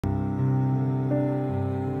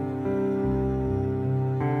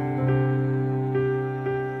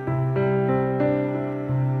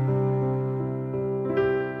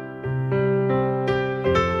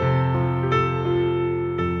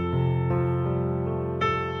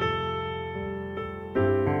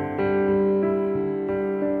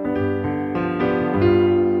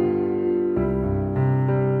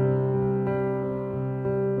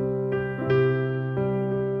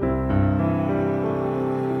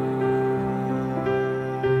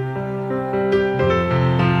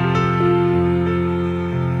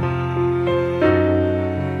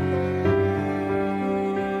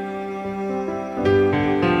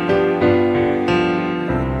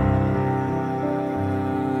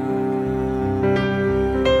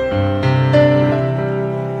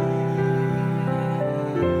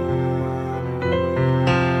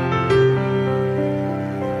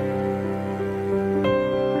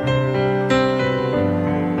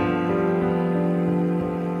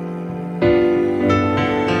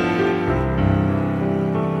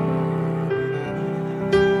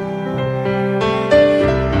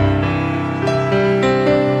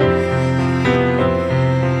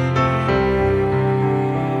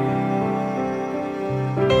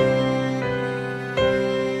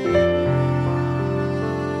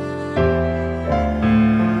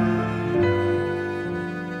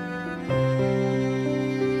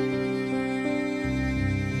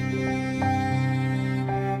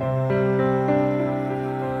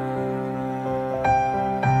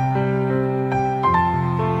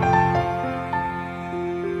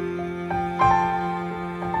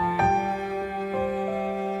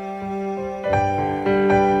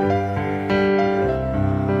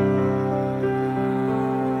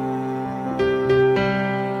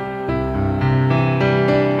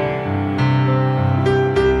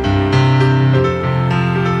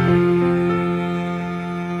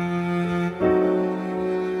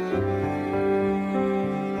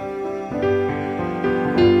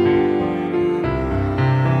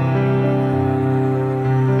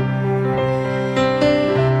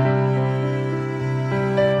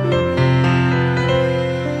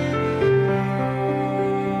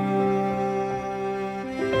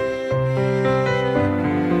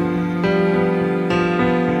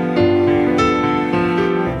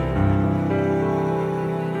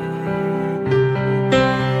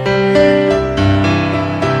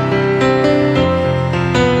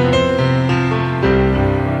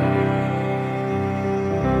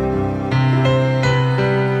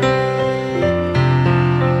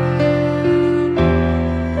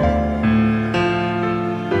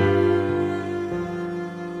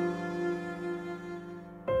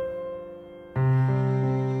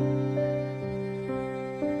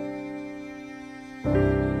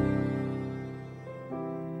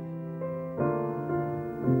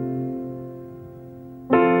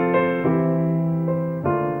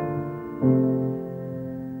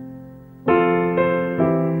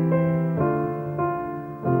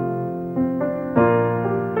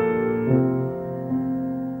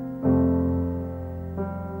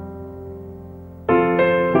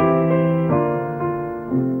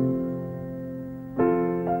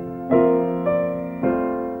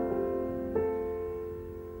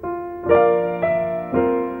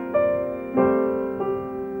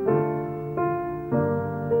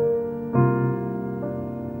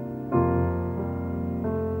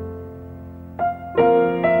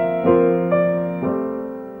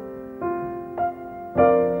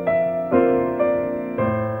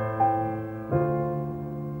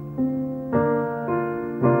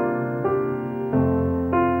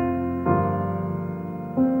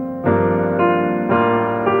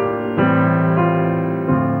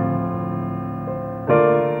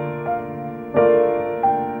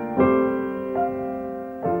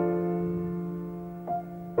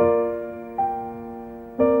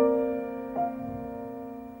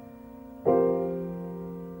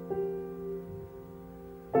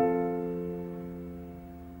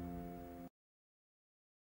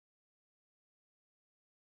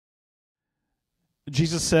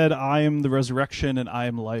Jesus said, "I am the resurrection and I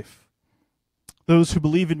am life. Those who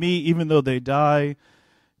believe in me, even though they die,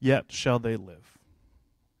 yet shall they live.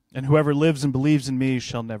 And whoever lives and believes in me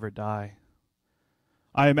shall never die.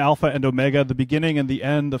 I am Alpha and Omega, the beginning and the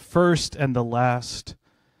end, the first and the last.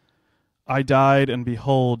 I died, and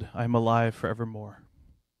behold, I am alive forevermore.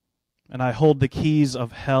 And I hold the keys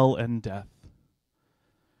of hell and death.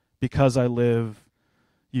 Because I live,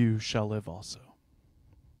 you shall live also."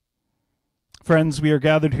 Friends, we are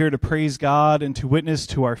gathered here to praise God and to witness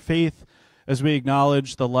to our faith as we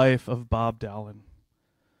acknowledge the life of Bob Dowlin.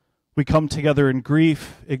 We come together in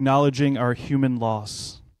grief, acknowledging our human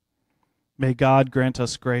loss. May God grant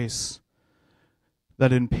us grace,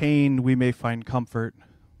 that in pain we may find comfort,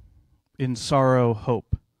 in sorrow,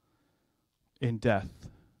 hope, in death,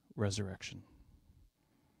 resurrection.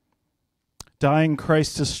 Dying,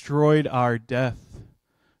 Christ destroyed our death,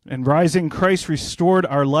 and rising, Christ restored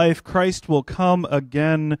our life. Christ will come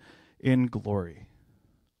again in glory.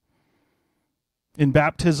 In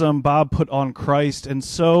baptism, Bob put on Christ, and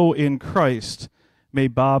so in Christ may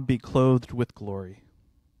Bob be clothed with glory.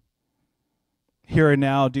 Here and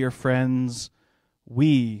now, dear friends,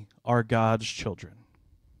 we are God's children.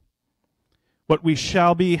 What we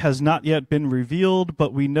shall be has not yet been revealed,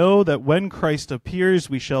 but we know that when Christ appears,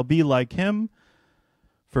 we shall be like him,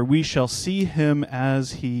 for we shall see him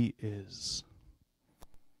as he is.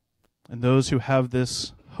 And those who have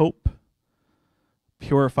this hope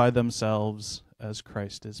purify themselves as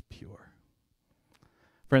Christ is pure.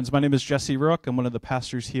 Friends, my name is Jesse Rook. I'm one of the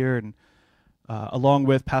pastors here, and along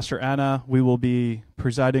with Pastor Anna, we will be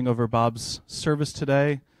presiding over Bob's service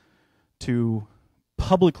today to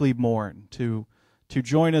publicly mourn, to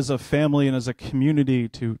join as a family and as a community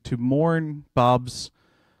to mourn Bob's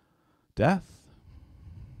death,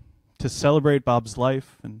 to celebrate Bob's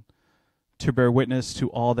life, and to bear witness to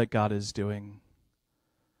all that God is doing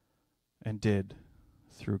and did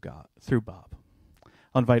through Bob.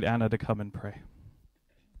 I'll invite Anna to come and pray.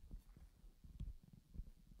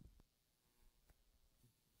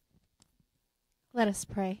 Let us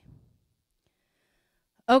pray.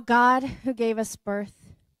 O God, who gave us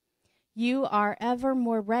birth, you are ever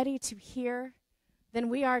more ready to hear than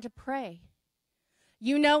we are to pray.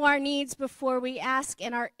 You know our needs before we ask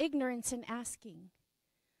and our ignorance in asking.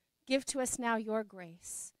 Give to us now your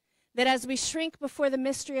grace, that as we shrink before the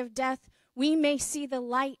mystery of death, we may see the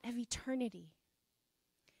light of eternity.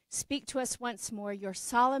 Speak to us once more your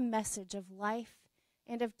solemn message of life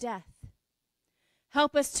and of death.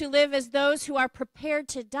 Help us to live as those who are prepared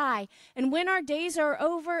to die, and when our days are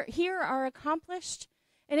over, here are accomplished,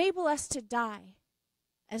 enable us to die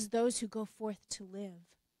as those who go forth to live,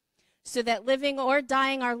 so that living or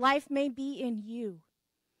dying, our life may be in you,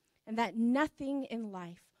 and that nothing in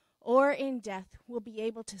life or in death will be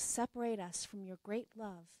able to separate us from your great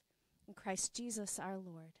love in Christ Jesus our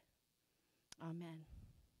Lord. Amen.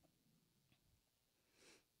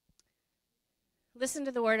 Listen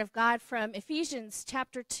to the word of God from Ephesians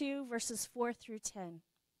chapter 2, verses 4 through 10.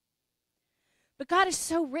 But God is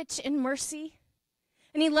so rich in mercy,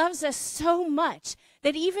 and he loves us so much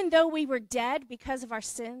that even though we were dead because of our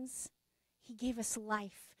sins, he gave us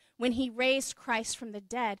life when he raised Christ from the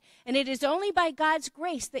dead. And it is only by God's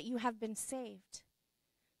grace that you have been saved.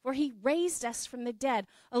 For he raised us from the dead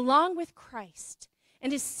along with Christ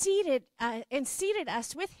and seated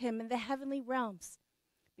us with him in the heavenly realms,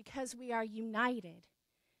 because we are united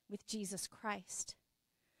with Jesus Christ.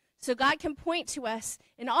 So God can point to us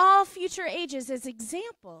in all future ages as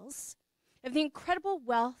examples of the incredible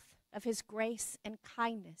wealth of his grace and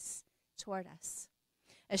kindness toward us,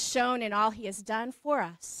 as shown in all he has done for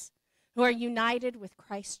us who are united with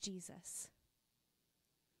Christ Jesus.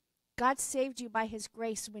 God saved you by his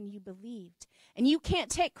grace when you believed, and you can't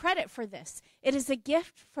take credit for this. It is a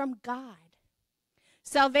gift from God.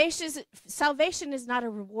 Salvation is not a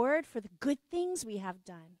reward for the good things we have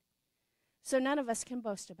done, so none of us can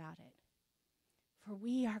boast about it. For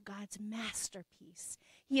we are God's masterpiece.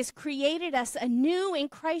 He has created us anew in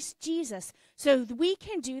Christ Jesus so that we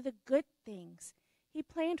can do the good things he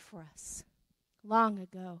planned for us long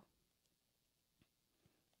ago.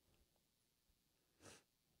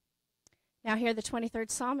 Now hear the 23rd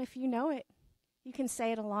Psalm. If you know it, you can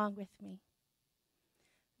say it along with me.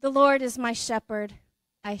 The Lord is my shepherd,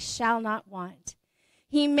 I shall not want.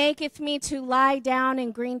 He maketh me to lie down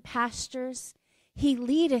in green pastures. He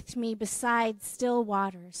leadeth me beside still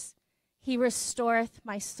waters. He restoreth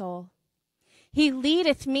my soul. He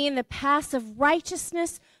leadeth me in the paths of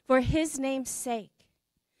righteousness for his name's sake.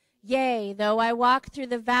 Yea, though I walk through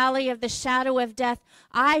the valley of the shadow of death,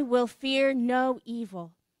 I will fear no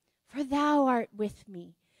evil, for thou art with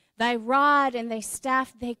me. Thy rod and thy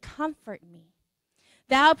staff, they comfort me.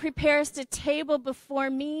 Thou preparest a table before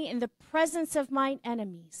me in the presence of mine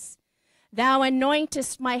enemies. Thou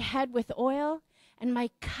anointest my head with oil, and my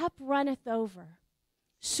cup runneth over.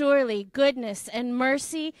 Surely goodness and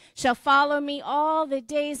mercy shall follow me all the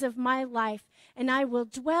days of my life, and I will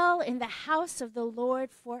dwell in the house of the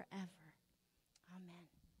Lord forever. Amen.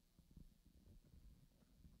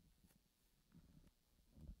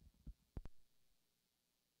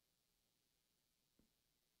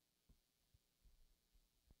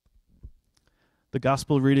 The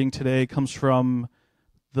gospel reading today comes from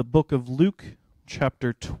the book of Luke,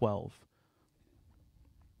 chapter 12.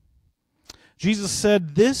 Jesus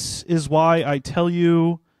said, "This is why I tell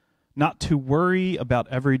you not to worry about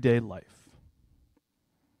everyday life,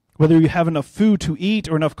 whether you have enough food to eat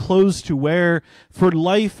or enough clothes to wear, for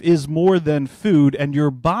life is more than food, and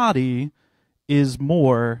your body is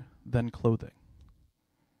more than clothing.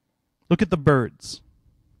 Look at the birds.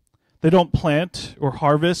 They don't plant or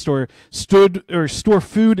harvest or store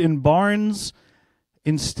food in barns.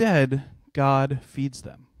 Instead, God feeds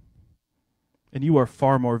them. And you are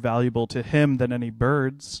far more valuable to him than any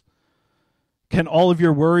birds. Can all of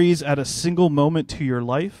your worries add a single moment to your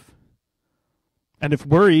life? And if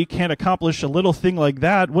worry can't accomplish a little thing like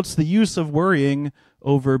that, what's the use of worrying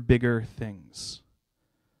over bigger things?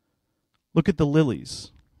 Look at the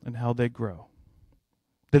lilies and how they grow.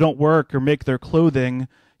 They don't work or make their clothing,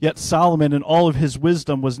 yet Solomon in all of his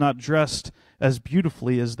wisdom was not dressed as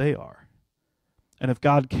beautifully as they are. And if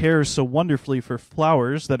God cares so wonderfully for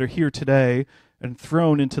flowers that are here today and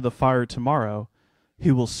thrown into the fire tomorrow,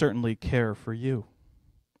 he will certainly care for you.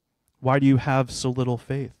 Why do you have so little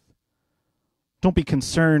faith? Don't be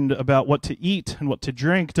concerned about what to eat and what to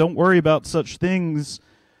drink. Don't worry about such things.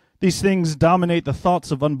 These things dominate the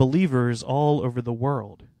thoughts of unbelievers all over the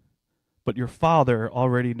world. But your Father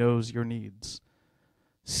already knows your needs.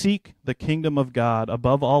 Seek the kingdom of God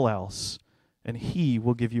above all else, and he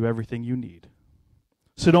will give you everything you need.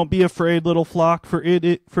 So don't be afraid, little flock, for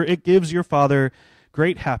it gives your Father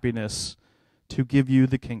great happiness to give you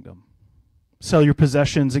the kingdom. Sell your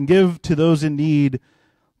possessions and give to those in need.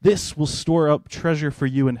 This will store up treasure for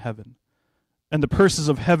you in heaven. And the purses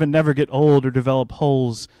of heaven never get old or develop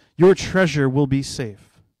holes. Your treasure will be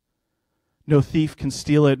safe. No thief can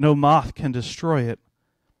steal it. No moth can destroy it.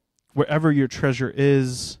 Wherever your treasure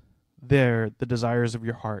is, there the desires of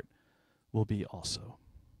your heart will be also.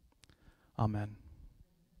 Amen.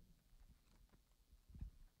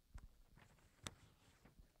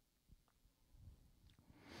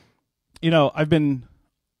 You know, I've been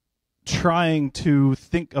trying to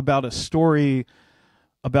think about a story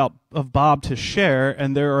of Bob to share,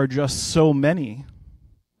 and there are just so many.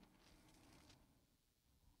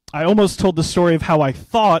 I almost told the story of how I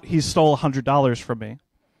thought he stole $100 from me.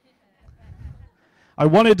 I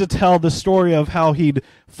wanted to tell the story of how he'd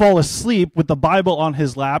fall asleep with the Bible on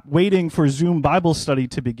his lap, waiting for Zoom Bible study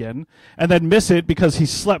to begin, and then miss it because he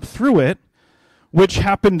slept through it, which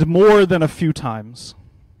happened more than a few times.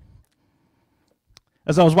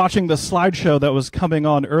 As I was watching the slideshow that was coming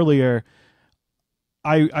on earlier,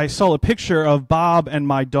 I saw a picture of Bob and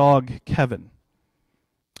my dog, Kevin.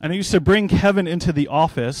 And I used to bring Kevin into the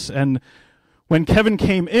office, and when Kevin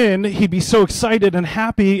came in, he'd be so excited and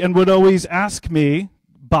happy and would always ask me,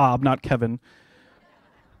 Bob, not Kevin,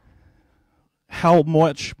 how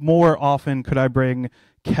much more often could I bring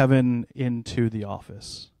Kevin into the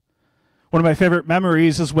office? One of my favorite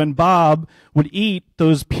memories is when Bob would eat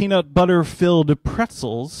those peanut butter-filled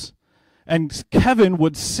pretzels, and Kevin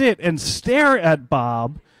would sit and stare at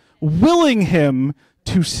Bob, willing him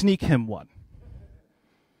to sneak him one.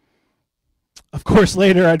 Of course,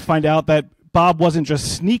 later I'd find out that Bob wasn't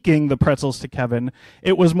just sneaking the pretzels to Kevin.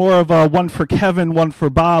 It was more of a one for Kevin, one for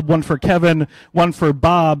Bob, one for Kevin, one for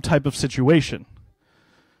Bob type of situation.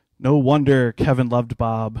 No wonder Kevin loved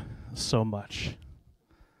Bob so much.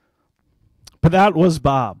 But that was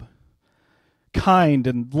Bob. Kind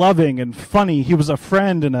and loving and funny. He was a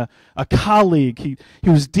friend and a colleague. He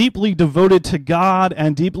was deeply devoted to God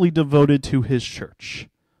and deeply devoted to his church.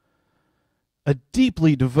 A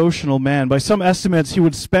deeply devotional man. By some estimates, he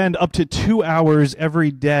would spend up to 2 hours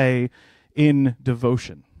every day in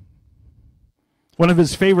devotion. One of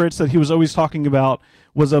his favorites that he was always talking about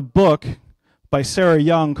was a book by Sarah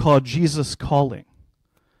Young called Jesus Calling.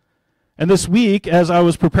 And this week, as I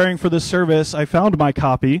was preparing for this service, I found my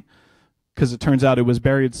copy, because it turns out it was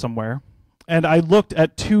buried somewhere, and I looked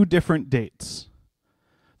at 2 different dates.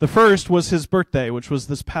 The first was his birthday, which was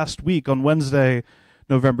this past week on Wednesday,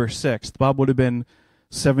 November 6th. Bob would have been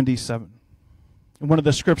 77. And one of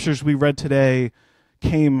the scriptures we read today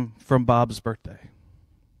came from Bob's birthday.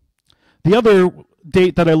 The other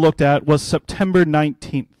date that I looked at was September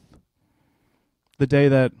 19th, the day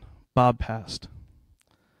that Bob passed.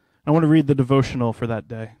 I want to read the devotional for that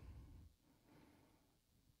day.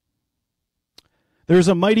 There's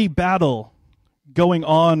a mighty battle going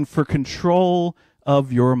on for control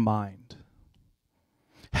of your mind.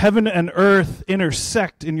 Heaven and earth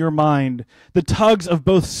intersect in your mind. The tugs of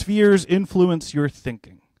both spheres influence your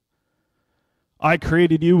thinking. I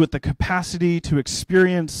created you with the capacity to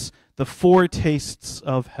experience the four tastes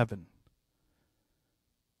of heaven.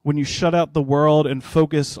 When you shut out the world and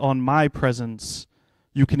focus on my presence,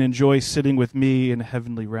 you can enjoy sitting with me in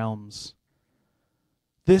heavenly realms.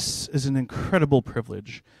 This is an incredible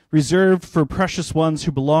privilege, reserved for precious ones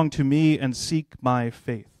who belong to me and seek my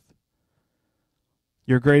faith.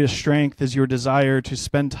 Your greatest strength is your desire to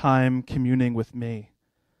spend time communing with me.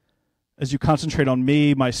 As you concentrate on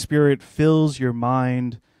me, my spirit fills your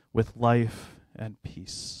mind with life and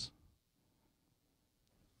peace.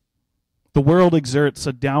 The world exerts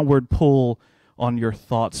a downward pull on your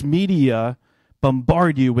thoughts. Media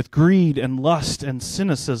bombard you with greed and lust and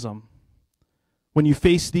cynicism. When you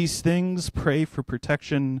face these things, pray for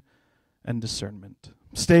protection and discernment.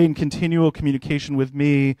 Stay in continual communication with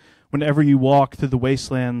me whenever you walk through the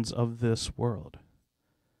wastelands of this world.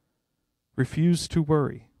 Refuse to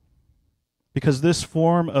worry, because this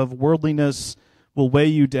form of worldliness will weigh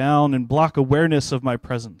you down and block awareness of my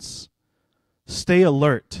presence. Stay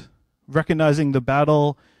alert, recognizing the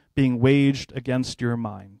battle being waged against your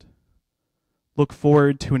mind. Look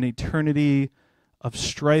forward to an eternity of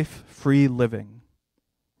strife-free living,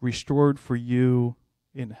 restored for you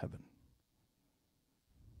in heaven.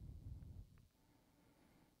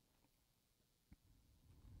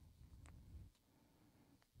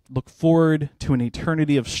 Look forward to an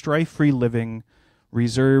eternity of strife-free living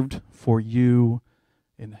reserved for you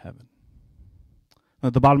in heaven.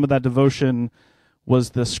 At the bottom of that devotion was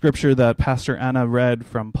the scripture that Pastor Anna read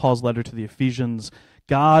from Paul's letter to the Ephesians.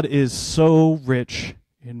 God is so rich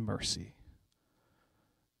in mercy.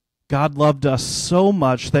 God loved us so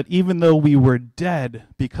much that even though we were dead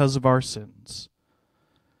because of our sins,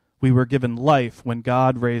 we were given life when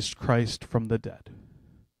God raised Christ from the dead.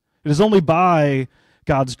 It is only by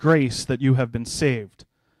God's grace that you have been saved.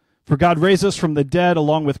 For God raised us from the dead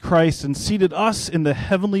along with Christ and seated us in the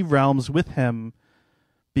heavenly realms with him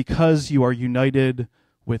because you are united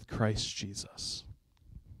with Christ Jesus.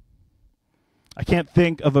 I can't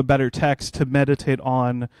think of a better text to meditate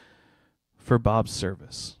on for Bob's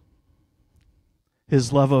service.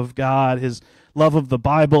 His love of God, his love of the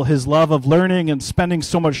Bible, his love of learning and spending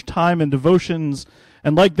so much time in devotions.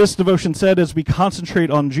 And like this devotion said, as we concentrate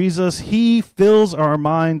on Jesus, he fills our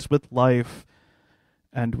minds with life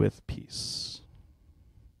and with peace.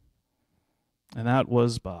 And that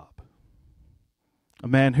was Bob. A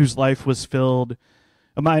man whose life was filled,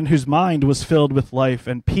 a man whose mind was filled with life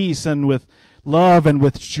and peace and with love and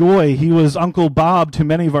with joy. He was Uncle Bob to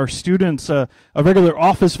many of our students, a regular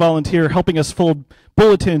office volunteer helping us fold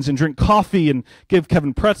bulletins and drink coffee and give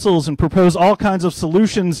Kevin pretzels and propose all kinds of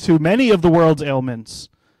solutions to many of the world's ailments.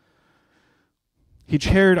 He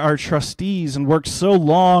chaired our trustees and worked so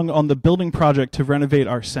long on the building project to renovate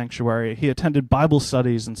our sanctuary. He attended Bible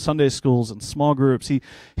studies and Sunday schools and small groups.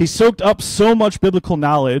 He soaked up so much biblical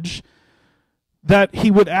knowledge that he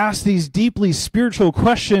would ask these deeply spiritual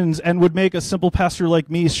questions and would make a simple pastor like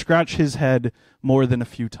me scratch his head more than a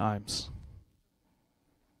few times.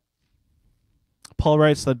 Paul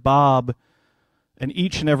writes that Bob and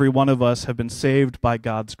each and every one of us have been saved by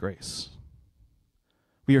God's grace.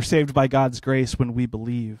 We are saved by God's grace when we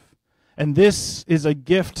believe. And this is a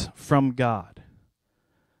gift from God.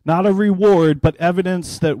 Not a reward, but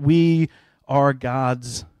evidence that we are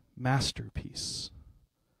God's masterpiece.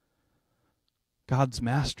 God's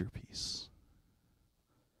masterpiece.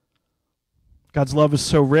 God's love is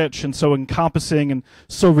so rich and so encompassing and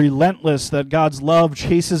so relentless that God's love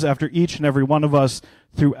chases after each and every one of us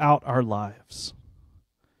throughout our lives.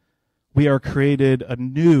 We are created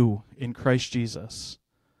anew in Christ Jesus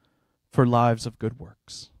for lives of good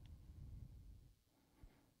works.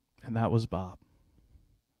 And that was Bob.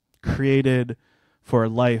 Created for a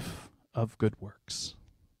life of good works.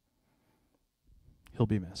 He'll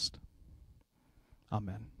be missed.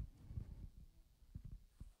 Amen.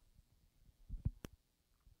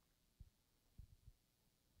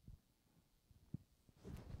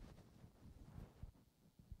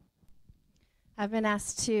 I've been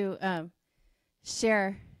asked to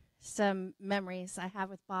share some memories I have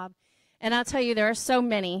with Bob. And I'll tell you, there are so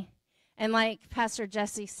many. And like Pastor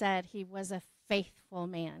Jesse said, he was a faithful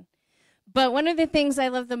man. But one of the things I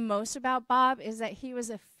love the most about Bob is that he was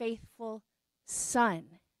a faithful son.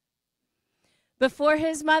 Before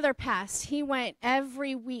his mother passed, he went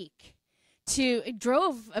every week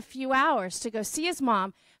drove a few hours to go see his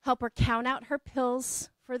mom, help her count out her pills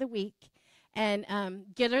for the week, and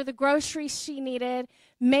get her the groceries she needed,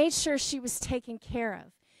 made sure she was taken care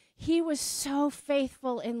of. He was so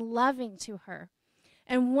faithful and loving to her.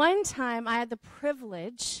 And one time I had the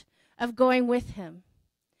privilege of going with him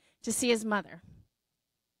to see his mother.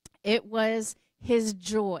 It was his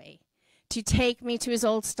joy to take me to his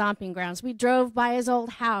old stomping grounds. We drove by his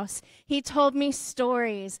old house. He told me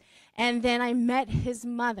stories, and then I met his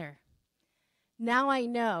mother. Now I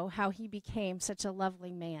know how he became such a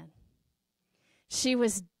lovely man. She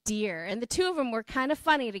was dear, and the two of them were kind of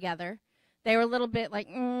funny together. They were a little bit like,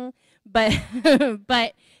 but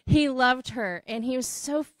but he loved her, and he was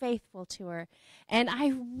so faithful to her. And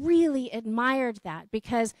I really admired that,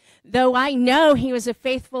 because though I know he was a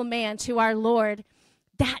faithful man to our Lord,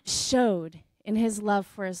 that showed in his love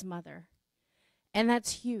for his mother. And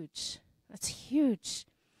that's huge. That's huge.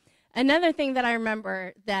 Another thing that I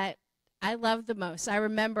remember that I love the most, I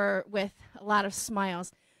remember with a lot of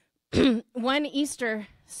smiles, one Easter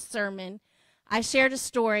sermon, I shared a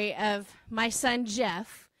story of my son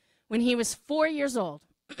Jeff when he was 4 years old.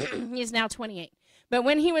 He's now 28. But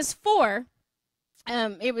when he was 4,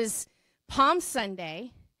 it was Palm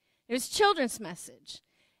Sunday. It was children's message.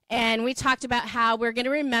 And we talked about how we're going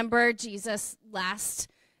to remember Jesus' last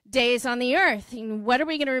days on the earth. And what are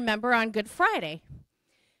we going to remember on Good Friday?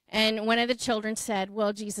 And one of the children said,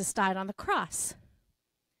 well, Jesus died on the cross.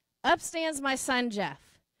 Up stands my son Jeff.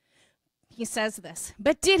 He says this,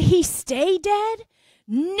 but did he stay dead?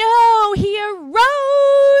 No, he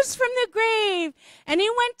arose from the grave and he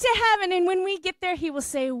went to heaven. And when we get there, he will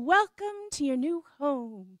say, welcome to your new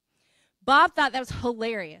home. Bob thought that was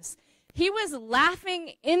hilarious. He was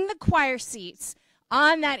laughing in the choir seats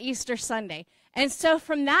on that Easter Sunday. And so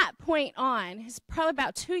from that point on, it's probably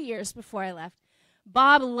about 2 years before I left,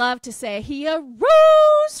 Bob loved to say, he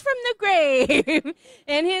arose from the grave.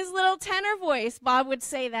 In his little tenor voice, Bob would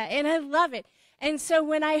say that, and I love it. And so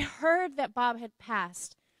when I heard that Bob had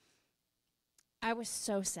passed, I was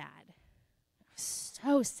so sad. I was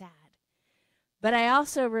so sad. But I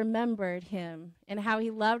also remembered him and how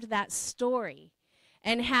he loved that story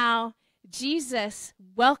and how Jesus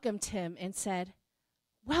welcomed him and said,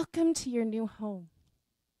 welcome to your new home.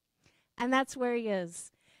 And that's where he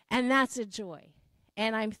is. And that's a joy.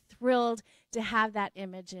 And I'm thrilled to have that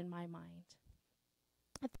image in my mind.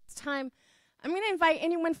 At this time, I'm going to invite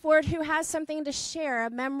anyone forward who has something to share,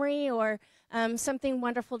 a memory or something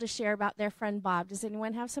wonderful to share about their friend Bob. Does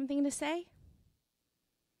anyone have something to say?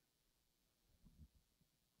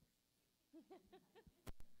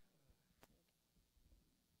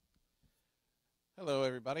 Hello,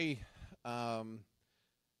 everybody. Some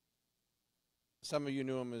of you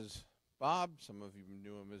knew him as Bob. Some of you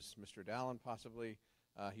knew him as Mr. Dowlin, possibly.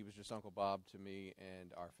 He was just Uncle Bob to me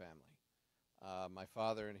and our family. My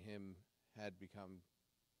father and him had become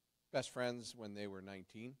best friends when they were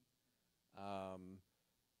 19.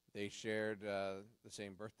 They shared the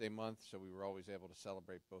same birthday month, so we were always able to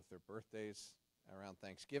celebrate both their birthdays around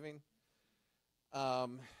Thanksgiving.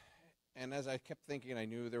 And as I kept thinking, I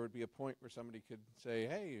knew there would be a point where somebody could say,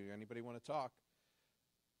 hey, anybody want to talk?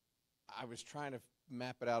 I was trying to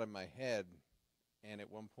map it out in my head, and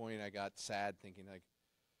at one point I got sad thinking, like,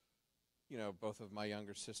 you know, both of my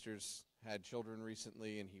younger sisters had children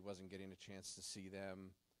recently, and he wasn't getting a chance to see them.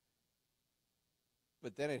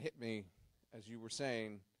 But then it hit me, as you were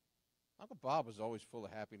saying, Uncle Bob was always full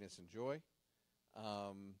of happiness and joy.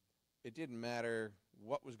 It didn't matter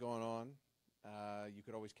what was going on. You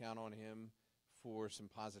could always count on him for some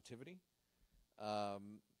positivity.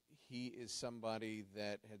 He is somebody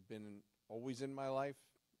that had been always in my life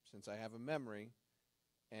since I have a memory,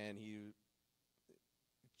 and he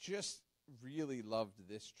just really loved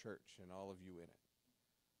this church and all of you in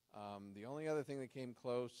it. The only other thing that came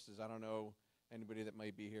close is, I don't know anybody that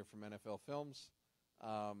might be here from NFL Films.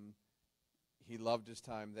 He loved his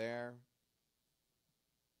time there.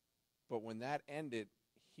 But when that ended,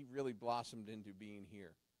 he really blossomed into being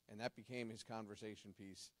here. And that became his conversation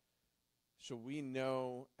piece. So we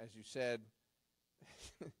know, as you said,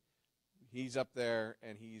 he's up there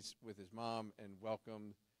and he's with his mom and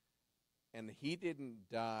welcomed. And he didn't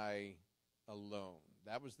die alone.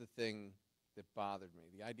 That was the thing that bothered me.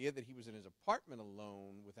 The idea that he was in his apartment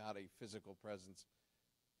alone without a physical presence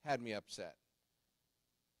had me upset.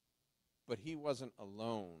 But he wasn't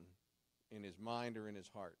alone in his mind or in his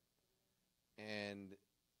heart. And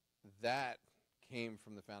that came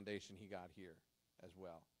from the foundation he got here as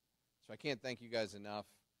well. So I can't thank you guys enough.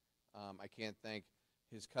 I can't thank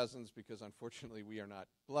his cousins because unfortunately we are not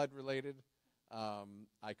blood related.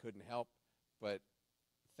 I couldn't help, but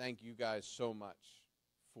thank you guys so much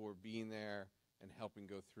for being there and helping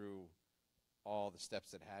go through all the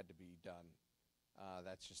steps that had to be done.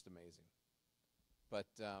 That's just amazing. But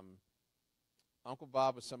Uncle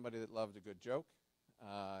Bob was somebody that loved a good joke.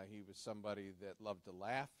 He was somebody that loved to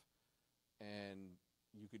laugh, and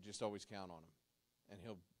you could just always count on him. And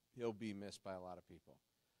he'll be missed by a lot of people.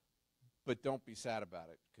 But don't be sad about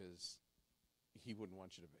it, because he wouldn't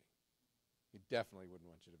want you to be. He definitely wouldn't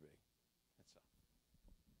want you to be. That's all.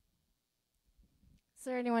 Is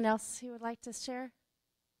there anyone else who would like to share?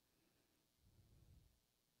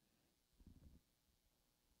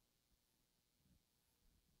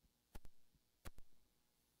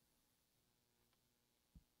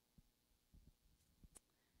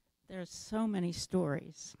 There's so many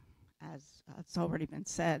stories, as it's already been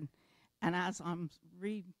said. And as I'm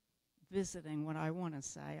revisiting what I want to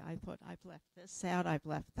say, I thought I've left this out, I've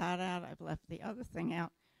left that out, I've left the other thing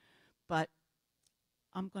out. But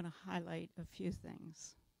I'm going to highlight a few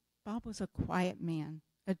things. Bob was a quiet man,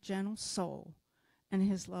 a gentle soul, and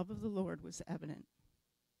his love of the Lord was evident.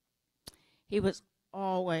 He was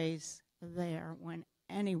always there when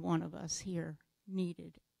any one of us here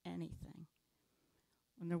needed anything.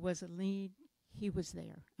 When there was a need, he was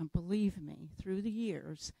there. And believe me, through the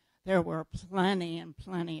years, there were plenty and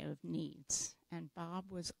plenty of needs. And Bob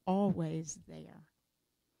was always there.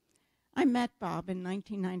 I met Bob in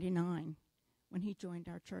 1999 when he joined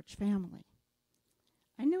our church family.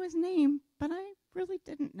 I knew his name, but I really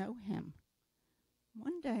didn't know him.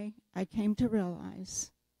 One day, I came to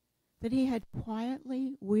realize that he had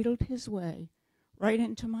quietly wheedled his way right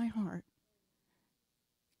into my heart.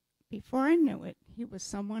 Before I knew it, he was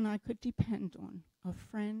someone I could depend on, a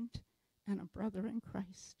friend and a brother in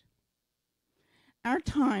Christ. Our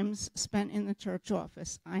times spent in the church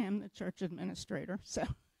office, I am the church administrator, so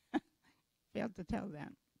failed to tell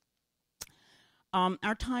that.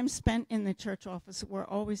 Our time spent in the church office were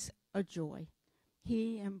always a joy.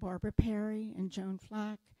 He and Barbara Perry and Joan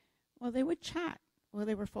Flack, well, they would chat while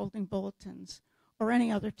they were folding bulletins or any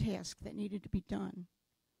other task that needed to be done,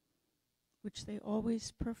 which they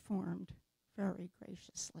always performed very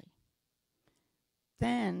graciously.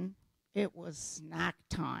 Then it was snack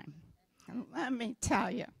time. And let me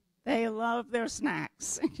tell you, they love their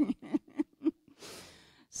snacks.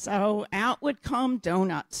 So out would come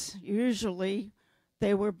donuts. Usually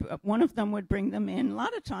one of them would bring them in. A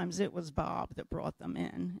lot of times it was Bob that brought them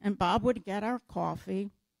in. And Bob would get our coffee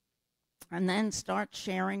and then start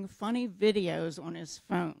sharing funny videos on his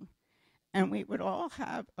phone. And we would all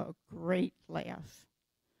have a great laugh.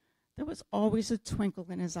 There was always a twinkle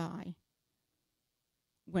in his eye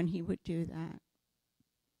when he would do that.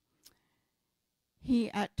 He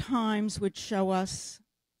at times would show us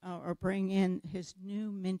or bring in his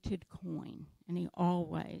new minted coin. And he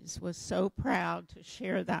always was so proud to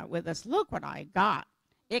share that with us. Look what I got.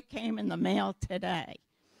 It came in the mail today.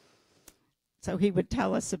 So he would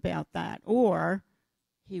tell us about that. Or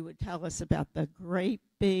he would tell us about the great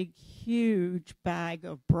big, huge bag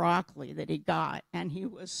of broccoli that he got. And he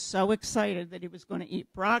was so excited that he was going to eat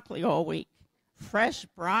broccoli all week. Fresh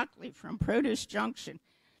broccoli from Produce Junction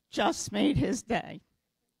just made his day.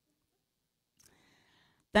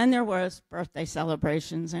 Then there was birthday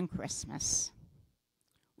celebrations and Christmas.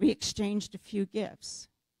 We exchanged a few gifts.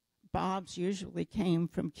 Bob's usually came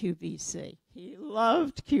from QVC. He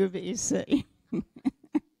loved QVC.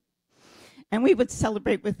 And we would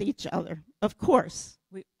celebrate with each other. Of course,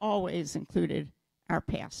 we always included our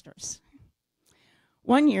pastors.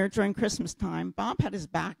 One year during Christmas time, Bob had his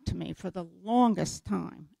back to me for the longest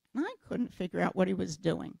time, and I couldn't figure out what he was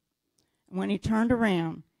doing. And when he turned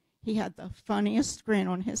around, he had the funniest grin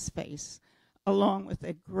on his face, along with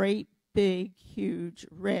a great, big, huge,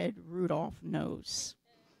 red Rudolph nose.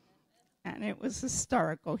 And it was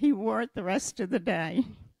hysterical. He wore it the rest of the day.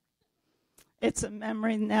 It's a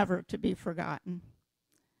memory never to be forgotten.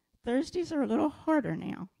 Thursdays are a little harder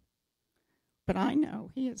now, but I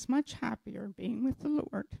know he is much happier being with the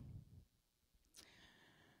Lord.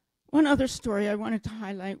 One other story I wanted to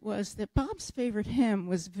highlight was that Bob's favorite hymn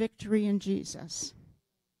was Victory in Jesus.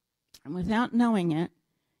 And without knowing it,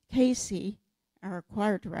 Casey, our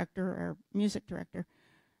choir director, our music director,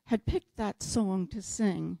 had picked that song to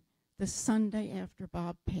sing the Sunday after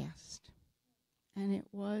Bob passed. And it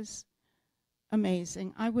was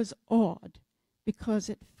amazing. I was awed because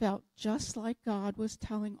it felt just like God was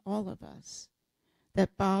telling all of us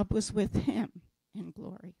that Bob was with him in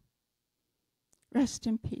glory. Rest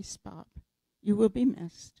in peace, Bob. You will be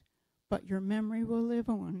missed, but your memory will live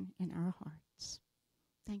on in our hearts.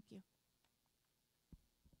 Thank you.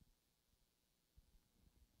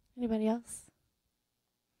 Anybody else?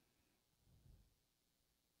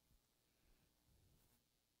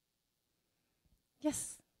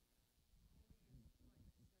 Yes.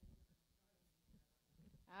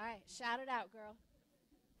 All right, shout it out, girl.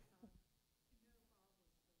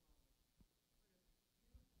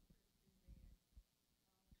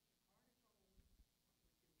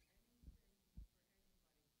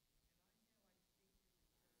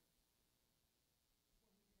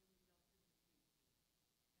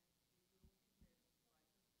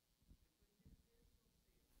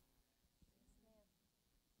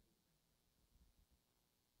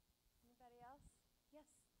 Anybody else? Yes.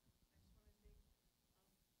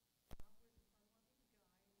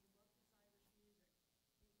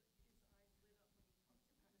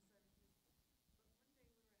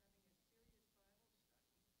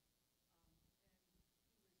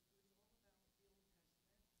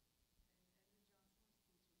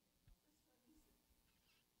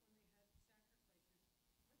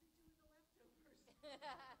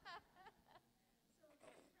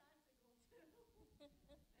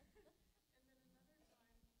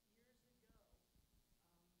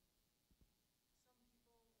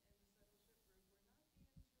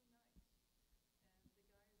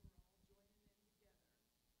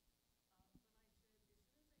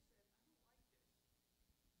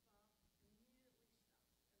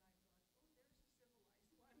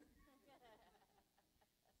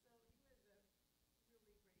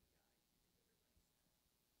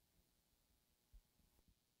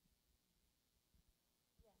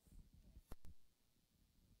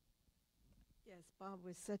 Yes, Bob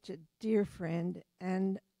was such a dear friend,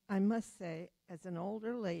 and I must say, as an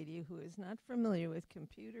older lady who is not familiar with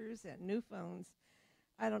computers and new phones,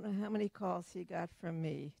 I don't know how many calls he got from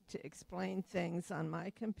me to explain things on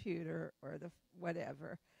my computer or the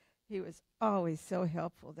whatever. He was always so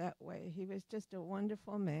helpful that way. He was just a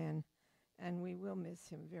wonderful man, and we will miss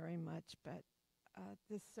him very much, but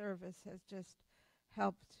this service has just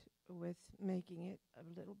helped with making it a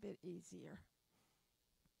little bit easier.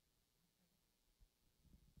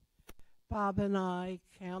 Bob and I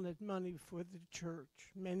counted money for the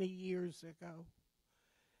church many years ago.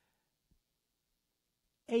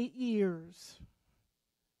 8 years.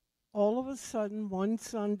 All of a sudden, one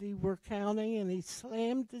Sunday, we're counting, and he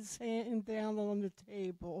slammed his hand down on the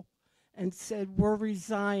table and said, "We're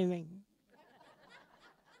resigning."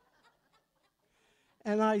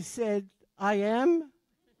 And I said, "I am?"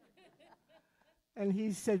 And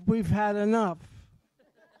he said, "We've had enough."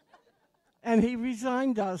 And he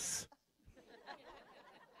resigned us.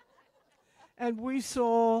 And we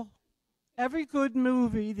saw every good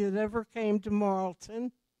movie that ever came to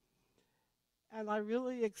Marlton. And I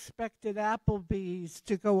really expected Applebee's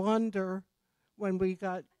to go under when we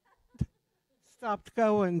got stopped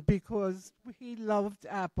going, because he loved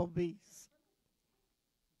Applebee's.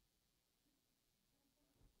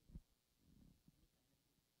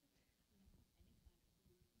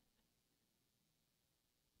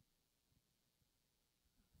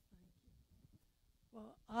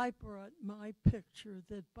 Well, I brought my picture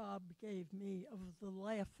that Bob gave me of the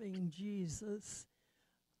laughing Jesus.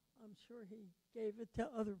 I'm sure he gave it to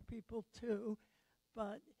other people too,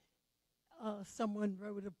 but someone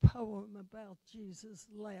wrote a poem about Jesus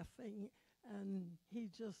laughing, and he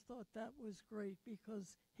just thought that was great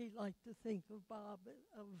because he liked to think of Bob,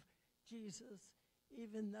 of Jesus,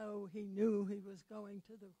 even though he knew he was going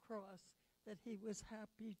to the cross, that he was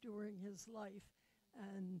happy during his life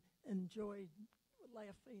and enjoyed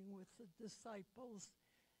laughing with the disciples.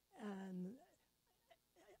 And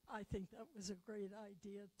I think that was a great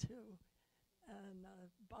idea too. And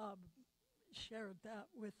Bob shared that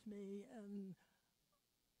with me, and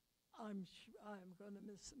I'm going to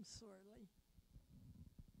miss him sorely.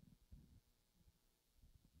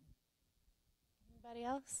 Anybody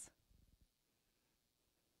else?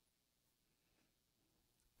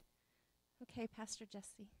 Okay, Pastor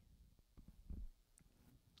Jesse.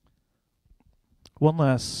 One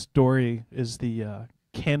last story is the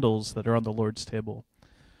candles that are on the Lord's table.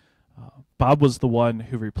 Bob was the one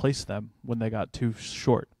who replaced them when they got too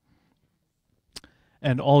short.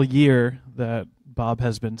 And all year that Bob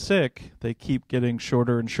has been sick, they keep getting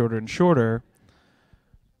shorter and shorter and shorter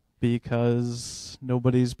because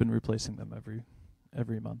nobody's been replacing them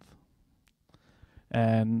every month.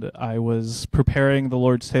 And I was preparing the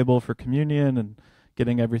Lord's table for communion and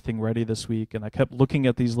getting everything ready this week, and I kept looking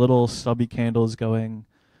at these little stubby candles going,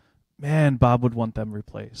 man, Bob would want them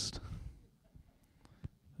replaced.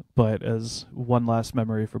 But as one last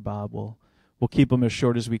memory for Bob, we'll keep them as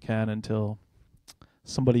short as we can until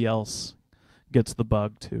somebody else gets the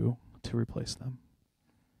bug to replace them.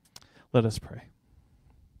 Let us pray.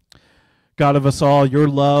 God of us all, your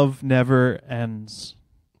love never ends.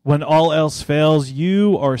 When all else fails,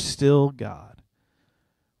 you are still God.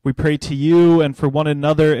 We pray to you and for one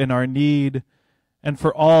another in our need, and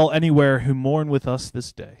for all anywhere who mourn with us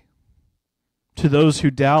this day. To those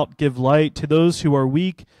who doubt, give light. To those who are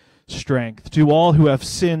weak, strength. To all who have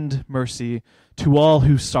sinned, mercy. To all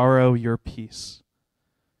who sorrow, your peace.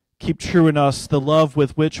 Keep true in us the love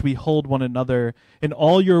with which we hold one another. In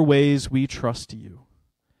all your ways we trust you.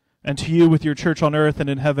 And to you, with your church on earth and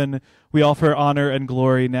in heaven, we offer honor and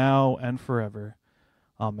glory now and forever.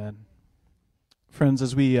 Amen. Friends,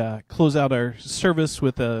 as we close out our service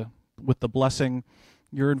with the blessing,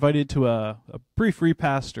 you're invited to a brief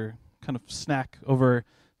repast or kind of snack over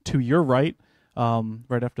to your right,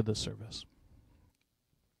 right after this service.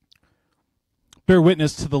 Bear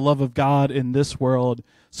witness to the love of God in this world,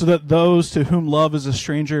 so that those to whom love is a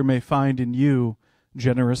stranger may find in you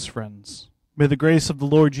generous friends. May the grace of the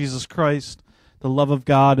Lord Jesus Christ, the love of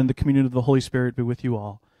God, and the communion of the Holy Spirit be with you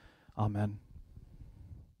all. Amen.